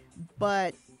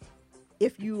 But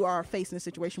if you are facing a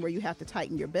situation where you have to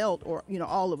tighten your belt, or,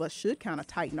 all of us should kind of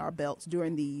tighten our belts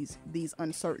during these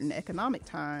uncertain economic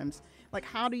times, like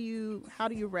how do you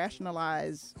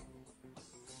rationalize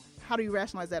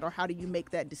that, or how do you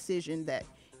make that decision that,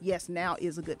 yes, now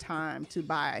is a good time to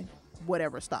buy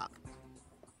whatever stock?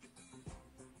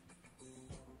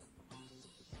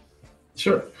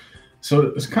 Sure. So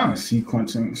it's kind of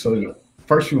sequencing. So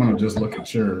first you want to just look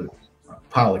at your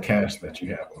pile of cash that you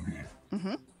have on hand.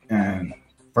 And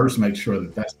first make sure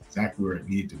that that's exactly where it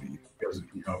needs to be. Because,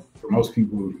 for most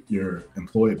people, you're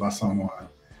employed by someone,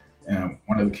 and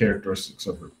one of the characteristics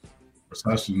of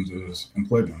recessions is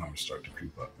employment numbers start to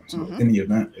creep up. And so in the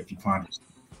event, if you find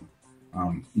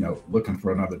yourself, looking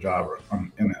for another job or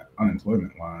in an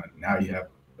unemployment line, now you have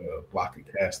a block of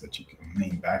cash that you can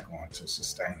lean back on to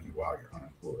sustain you while you're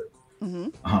unemployed.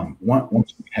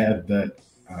 Once you have that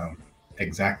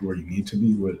exactly where you need to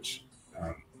be, which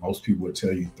most people would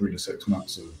tell you 3 to 6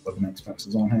 months of living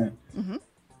expenses on hand.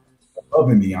 Above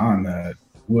and beyond that,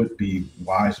 would be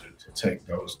wiser to take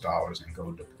those dollars and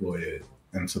go deploy it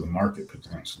into the market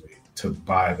potentially to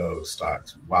buy those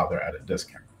stocks while they're at a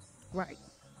discount. Right.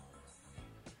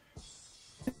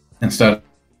 Instead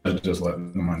of just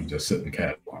letting the money just sit in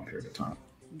cash for a long period of time.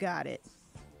 Got it.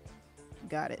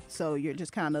 So you're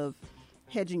just kind of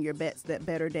hedging your bets that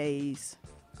better days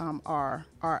are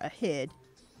ahead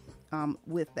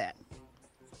with that.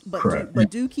 But correct.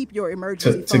 Do keep your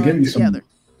emergency to give you together.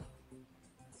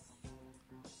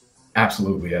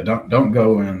 Absolutely, yeah. Don't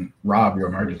go and rob your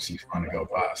emergency fund and go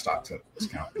buy a stock at a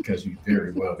discount, because you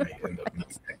very well may end up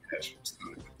needing cash.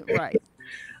 Right.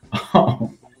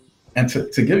 And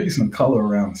to give you some color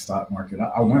around the stock market,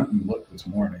 I went and looked this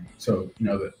morning. So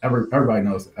that everybody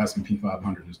knows the S&P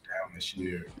 500 is down this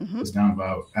year. It's down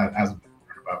about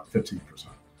 15%.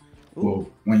 Well,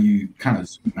 when you kind of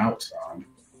zoom out some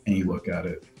and you look at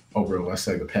it over, let's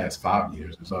say, the past 5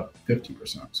 years, it's up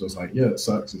 50%. So it's like, yeah, it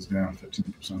sucks. It's down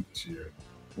 15% this year.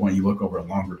 When you look over a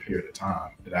longer period of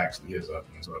time, it actually is up,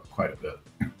 and it's up quite a bit.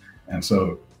 And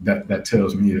so that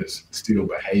tells me it's still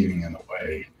behaving in a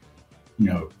way,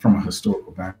 from a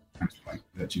historical vantage point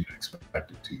that you'd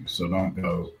expect it to. So don't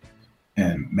go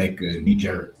and make a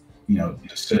knee-jerk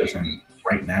decision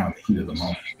right now in the heat of the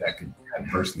moment that could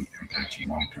adversely impact you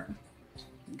long term.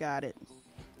 Got it.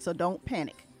 So don't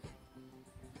panic.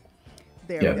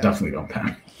 Yeah, definitely don't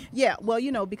panic. Yeah,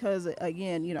 well, because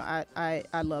again,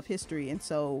 I love history, and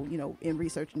so in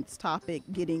researching this topic,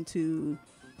 getting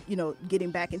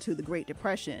back into the Great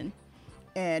Depression,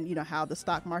 and how the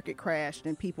stock market crashed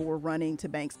and people were running to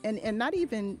banks, and not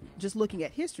even just looking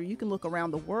at history, you can look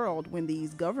around the world when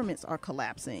these governments are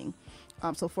collapsing.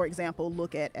 So, for example,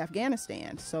 look at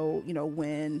Afghanistan. So,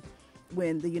 when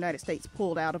the United States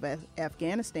pulled out of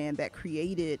Afghanistan, that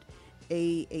created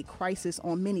a crisis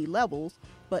on many levels.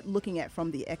 But looking at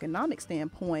from the economic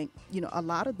standpoint, a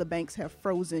lot of the banks have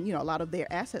frozen, a lot of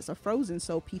their assets are frozen,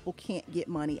 so people can't get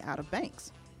money out of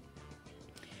banks.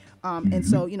 And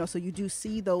so, so you do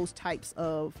see those types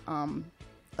of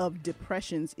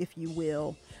depressions, if you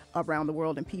will, around the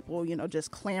world, and people,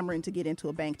 just clamoring to get into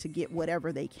a bank to get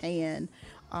whatever they can,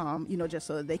 just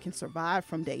so that they can survive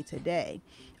from day to day.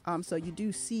 So you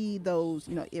do see those,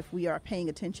 if we are paying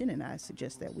attention, and I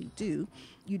suggest that we do,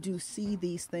 you do see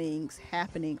these things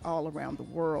happening all around the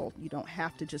world. You don't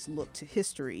have to just look to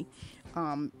history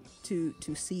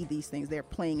to see these things. They're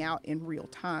playing out in real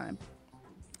time.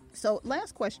 So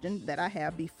last question that I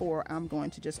have before I'm going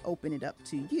to just open it up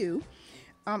to you.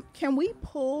 Can we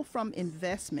pull from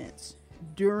investments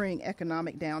during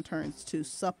economic downturns to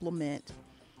supplement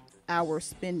our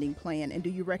spending plan? And do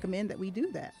you recommend that we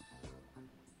do that?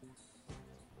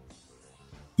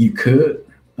 You could,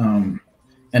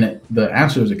 the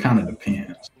answer is it kind of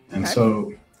depends. And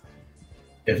so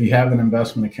if you have an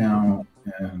investment account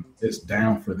and it's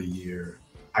down for the year,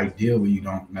 ideally you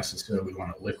don't necessarily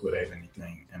want to liquidate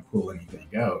anything and pull anything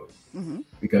out,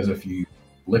 because if you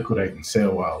liquidate and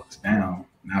sell while it's down,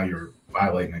 now you're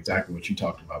violating exactly what you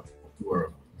talked about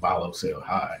before, buy low, sell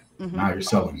high. Now you're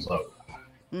selling low.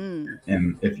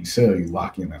 And if you sell, you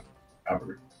lock in a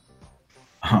cover.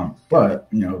 But,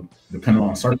 depending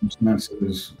on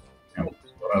circumstances,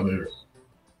 what other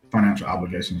financial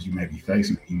obligations you may be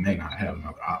facing, you may not have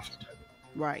another option.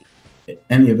 Right. In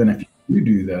any event, if you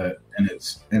do that and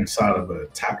it's inside of a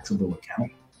taxable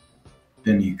account,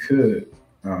 then you could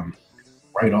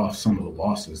write off some of the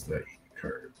losses that you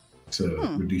incurred to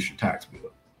reduce your tax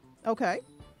bill. Okay.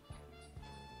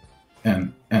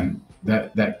 And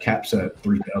that caps at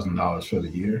 $3,000 for the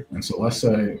year. And so let's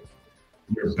say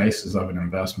your basis of an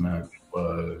investment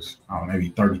was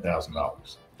maybe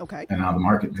 $30,000. Okay. And now the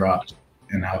market drops,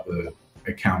 and now the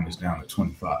account is down to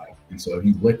 25. And so if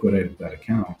you liquidated that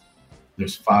account,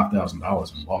 there's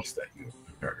 $5,000 in loss that you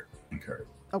incurred.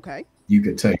 Okay. You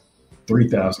could take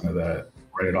 $3,000 of that,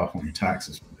 write it off on your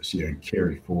taxes for this year, and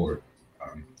carry forward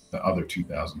the other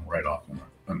 $2,000 right off on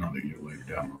another year later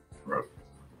down the road.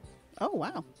 Oh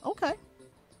wow. Okay.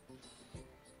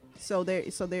 So there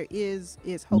is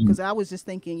hope, because I was just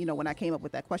thinking, when I came up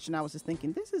with that question, I was just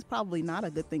thinking this is probably not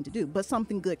a good thing to do, but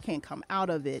something good can come out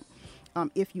of it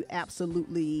if you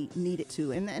absolutely need it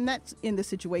to, and that's in the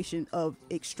situation of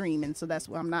extreme. And so that's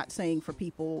what I'm not saying for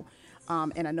people,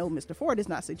 and I know Mr. Ford is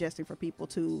not suggesting for people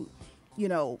to,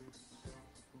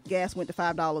 gas went to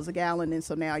 $5 a gallon, and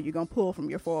so now you're gonna pull from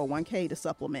your 401k to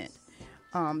supplement.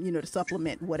 To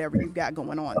supplement whatever you've got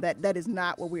going on. That is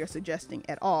not what we are suggesting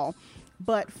at all.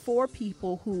 But for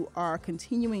people who are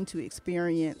continuing to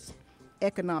experience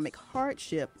economic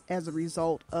hardship as a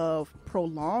result of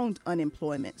prolonged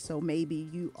unemployment, so maybe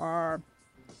you are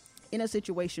in a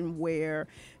situation where,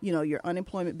 your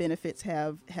unemployment benefits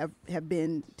have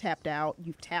been tapped out,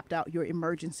 you've tapped out your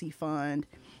emergency fund,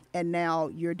 and now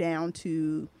you're down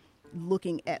to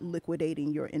looking at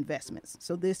liquidating your investments.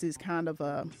 So this is kind of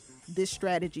this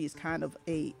strategy is kind of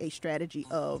a strategy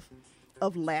of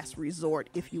last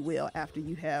resort, if you will, after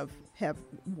you have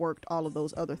worked all of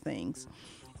those other things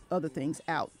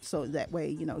out. So that way,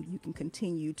 you can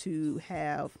continue to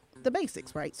have the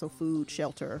basics, right? So food,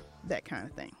 shelter, that kind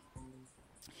of thing.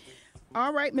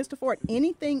 All right, Mr. Ford,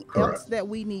 anything else that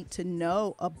we need to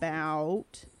know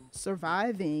about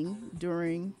surviving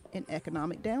during an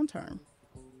economic downturn?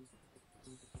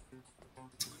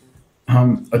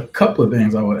 A couple of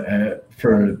things I would add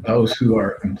for those who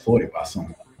are employed by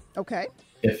someone. Okay.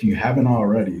 If you haven't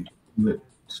already, I would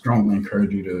strongly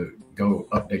encourage you to go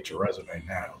update your resume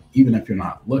now. Even if you're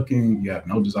not looking, you have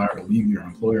no desire to leave your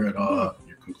employer at all,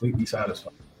 you're completely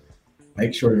satisfied.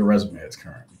 Make sure your resume is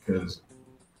current, because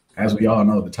as we all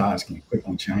know, the tides can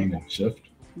quickly change and shift.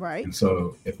 Right. And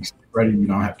so if you're ready, you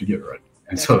don't have to get ready.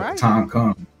 And That's so right. if the time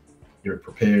comes, you're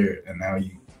prepared, and now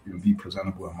you'll be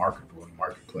presentable and marketable in the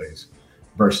marketplace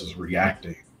versus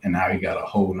reacting. And now you got a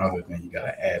whole nother thing you got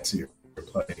to add to your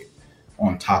plate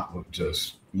on top of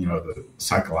just the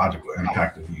psychological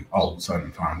impact of you all of a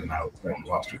sudden finding out that you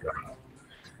lost your job.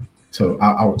 So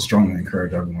I would strongly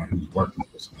encourage everyone who's working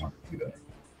with someone to do that.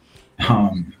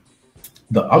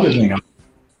 The other thing,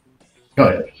 go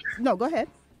ahead. No, go ahead.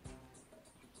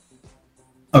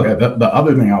 Okay, the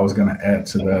other thing I was going to add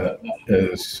to that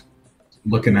is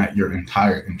looking at your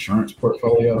entire insurance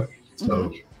portfolio.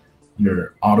 So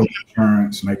your auto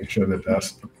insurance, making sure that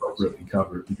that's appropriately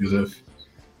covered, because if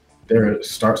there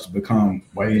starts to become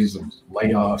waves of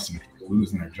layoffs and people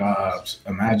losing their jobs,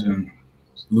 imagine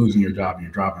losing your job and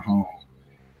you're driving home.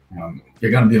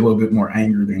 You're going to be a little bit more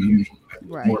angry than usual.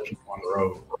 Right. More people on the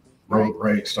road. Road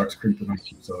rage starts creeping up,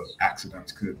 so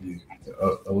accidents could be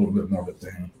a little bit more of a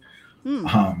thing.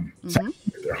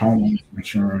 Their home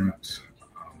insurance,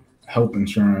 health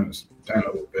insurance,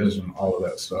 dental, vision, all of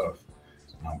that stuff.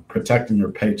 Protecting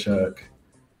your paycheck,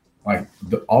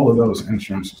 all of those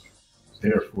insurances are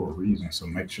there for a reason. So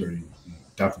make sure you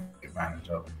definitely take advantage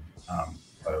of them.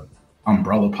 An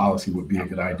umbrella policy would be a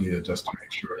good idea, just to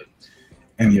make sure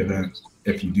in the event,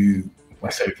 if you do,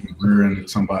 let's say if you rear into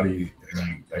somebody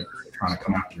and they're trying to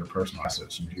come after your personal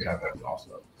assets, you do have that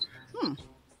also.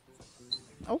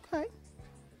 Okay.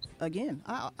 Again,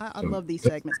 I love these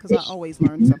segments because I always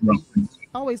learn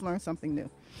something. New.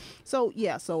 So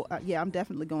I'm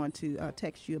definitely going to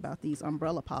text you about these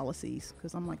umbrella policies,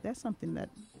 because I'm like, that's something that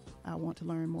I want to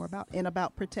learn more about, and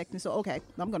about protecting. So, okay,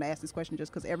 I'm going to ask this question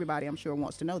just because everybody, I'm sure,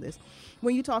 wants to know this.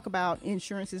 When you talk about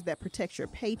insurances that protect your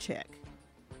paycheck,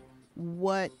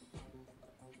 what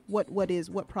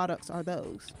products are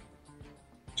those?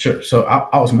 Sure. So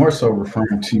I was more so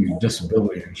referring to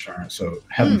disability insurance. So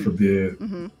heaven forbid,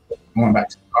 going back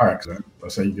to the car accident,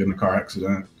 let's say you get in a car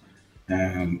accident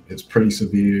and it's pretty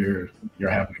severe. You're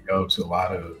having to go to a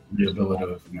lot of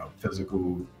rehabilitative,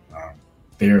 physical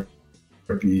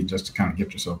therapy just to kind of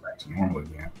get yourself back to normal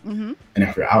again. And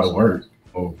if you're out of work,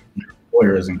 your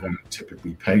employer isn't going to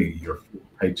typically pay your full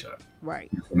paycheck. Right.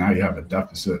 So now you have a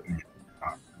deficit in your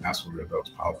income, and that's where those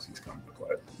policies come into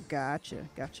play. Gotcha.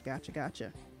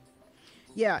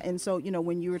 Yeah, and so,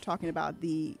 when you were talking about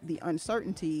the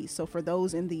uncertainty, so for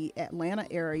those in the Atlanta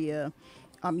area,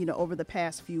 over the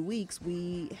past few weeks,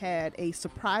 we had a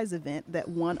surprise event that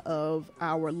one of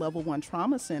our level 1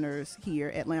 trauma centers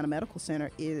here, Atlanta Medical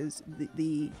Center, is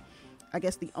the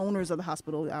owners of the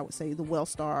hospital, I would say the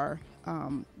Wellstar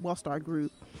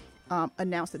Group,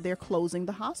 announced that they're closing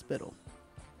the hospital.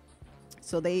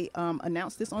 So they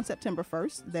announced this on September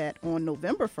 1st, that on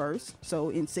November 1st, so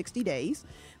in 60 days,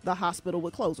 the hospital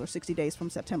would close, or 60 days from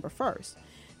September 1st.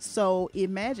 So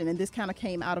imagine, and this kind of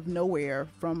came out of nowhere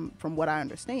from what I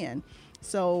understand.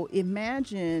 So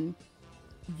imagine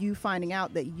you finding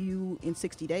out that you in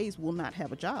 60 days will not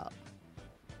have a job.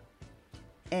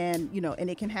 And, and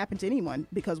it can happen to anyone,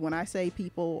 because when I say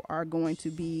people are going to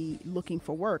be looking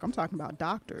for work, I'm talking about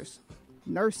doctors,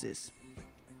 nurses,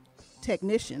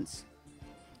 technicians.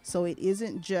 So it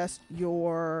isn't just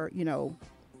your,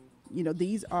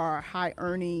 these are high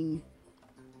earning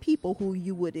people who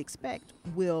you would expect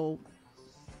will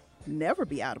never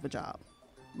be out of a job,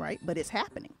 right? But it's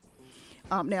happening.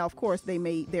 Now, of course, they're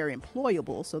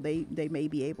employable, so they may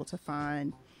be able to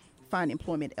find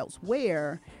employment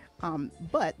elsewhere.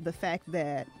 But the fact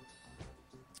that,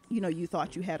 you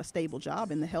thought you had a stable job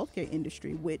in the healthcare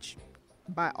industry, which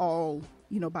by all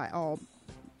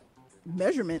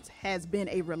measurements has been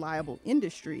a reliable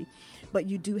industry, but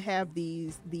you do have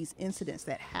these incidents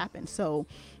that happen. So,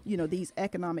 these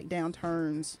economic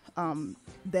downturns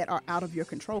that are out of your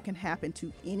control can happen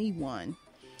to anyone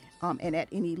and at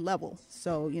any level.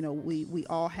 So, we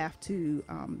all have to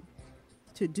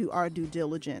do our due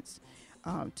diligence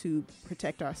to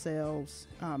protect ourselves,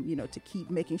 to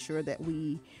keep making sure that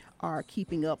we are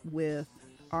keeping up with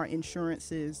our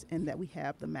insurances and that we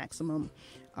have the maximum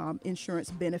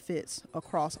insurance benefits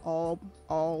across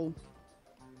all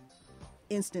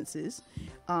instances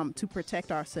to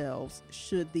protect ourselves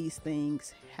should these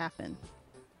things happen.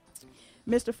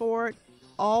 Mr. Ford,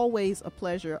 always a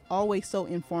pleasure, always so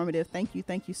informative. Thank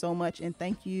you so much, and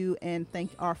thank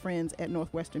our friends at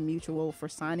Northwestern Mutual for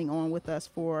signing on with us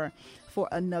for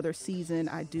another season.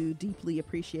 I do deeply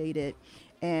appreciate it,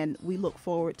 and we look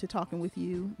forward to talking with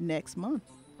you next month.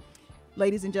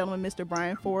 Ladies and gentlemen, Mr.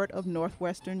 Brian Ford of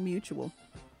Northwestern Mutual.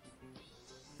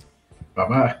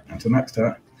 Bye-bye. Until next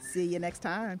time. See you next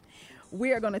time.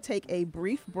 We are going to take a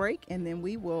brief break, and then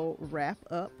we will wrap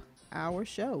up our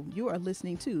show. You are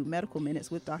listening to Medical Minutes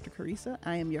with Dr. Carissa.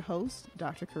 I am your host,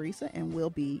 Dr. Carissa, and we'll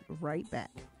be right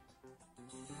back.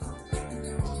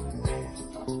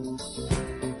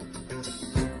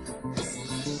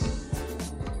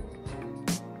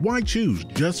 Why choose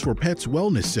Just for Pets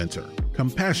Wellness Center?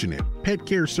 compassionate pet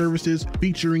care services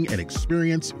featuring an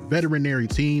experienced veterinary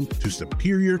team to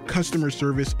superior customer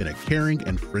service in a caring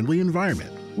and friendly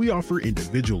environment. We offer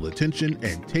individual attention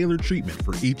and tailored treatment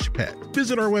for each pet.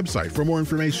 Visit our website for more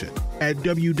information at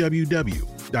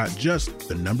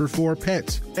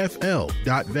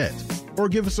www.just4petsfl.vet or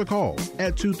give us a call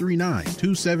at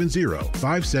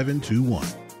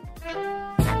 239-270-5721.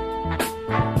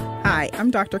 Hi, I'm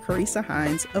Dr. Carissa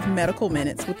Hines of Medical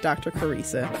Minutes with Dr.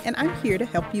 Carissa, and I'm here to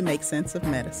help you make sense of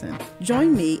medicine.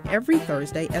 Join me every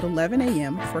Thursday at 11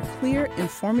 a.m. for clear,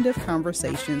 informative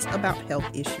conversations about health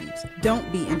issues.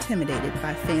 Don't be intimidated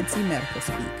by fancy medical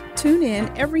speak. Tune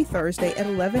in every Thursday at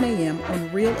 11 a.m.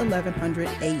 on Real 1100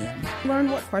 AM. Learn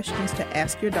what questions to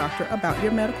ask your doctor about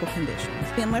your medical conditions,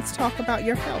 and let's talk about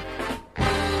your health.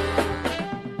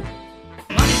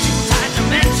 Money too tight to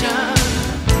mention.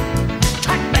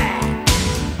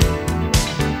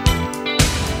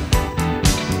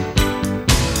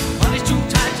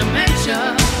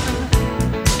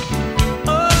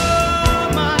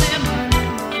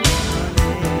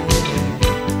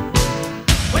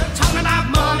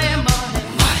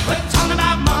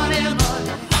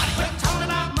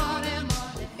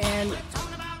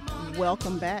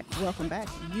 Welcome back.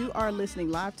 You are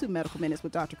listening live to Medical Minutes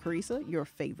with Dr. Carissa, your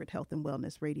favorite health and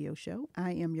wellness radio show.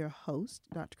 I am your host,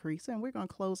 Dr. Carissa, and we're going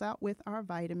to close out with our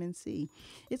vitamin C.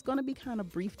 It's going to be kind of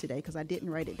brief today because I didn't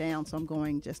write it down, so I'm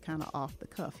going just kind of off the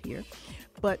cuff here.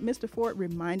 But Mr. Ford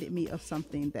reminded me of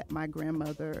something that my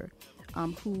grandmother,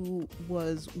 who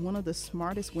was one of the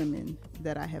smartest women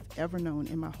that I have ever known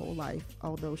in my whole life,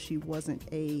 although she wasn't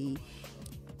a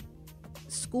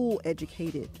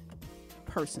school-educated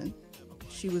person.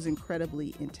 She was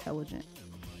incredibly intelligent.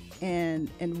 And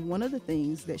one of the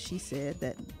things that she said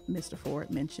that Mr.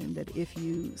 Ford mentioned, that if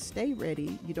you stay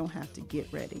ready, you don't have to get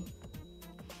ready.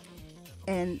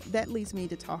 And that leads me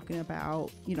to talking about,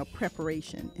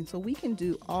 preparation. And so we can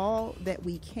do all that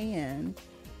we can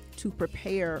to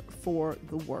prepare for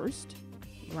the worst,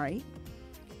 right?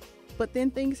 But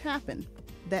then things happen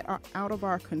that are out of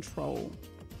our control.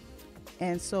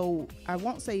 And so I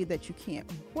won't say that you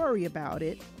can't worry about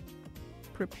it.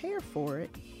 Prepare for it,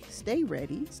 stay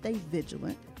ready, stay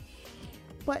vigilant.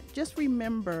 But just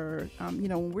remember,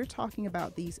 when we're talking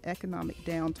about these economic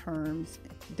downturns,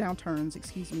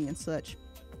 and such,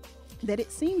 that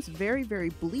it seems very, very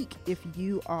bleak if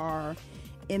you are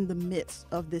in the midst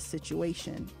of this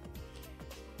situation.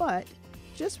 But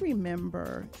just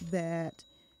remember that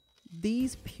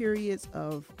these periods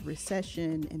of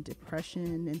recession and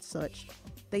depression and such,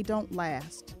 they don't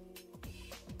last.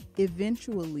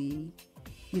 Eventually,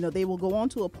 they will go on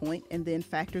to a point, and then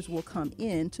factors will come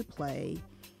into play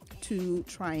to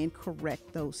try and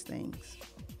correct those things.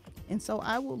 And so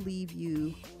I will leave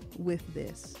you with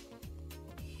this.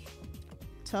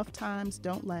 Tough times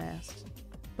don't last,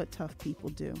 but tough people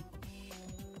do.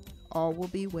 All will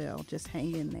be well. Just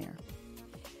hang in there.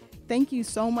 Thank you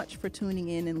so much for tuning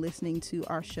in and listening to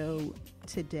our show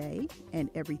today and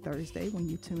every Thursday when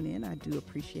you tune in. I do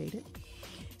appreciate it.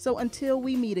 So until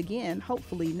we meet again,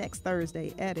 hopefully next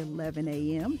Thursday at 11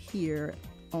 a.m. here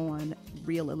on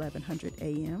Real 1100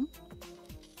 AM,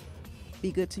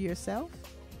 be good to yourself,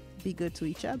 be good to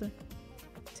each other.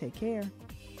 Take care.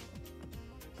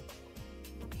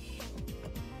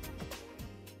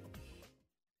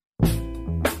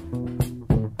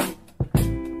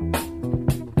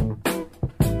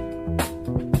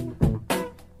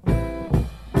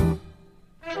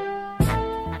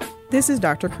 This is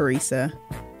Dr. Carissa.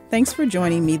 Thanks for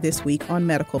joining me this week on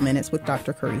Medical Minutes with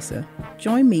Dr. Carissa.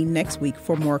 Join me next week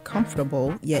for more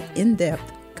comfortable yet in-depth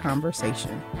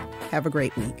conversation. Have a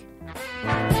great week.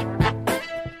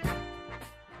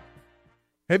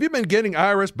 Have you been getting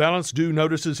IRS balance due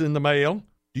notices in the mail?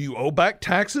 Do you owe back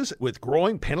taxes with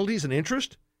growing penalties and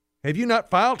interest? Have you not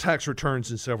filed tax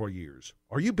returns in several years?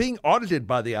 Are you being audited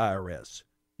by the IRS?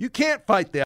 You can't fight the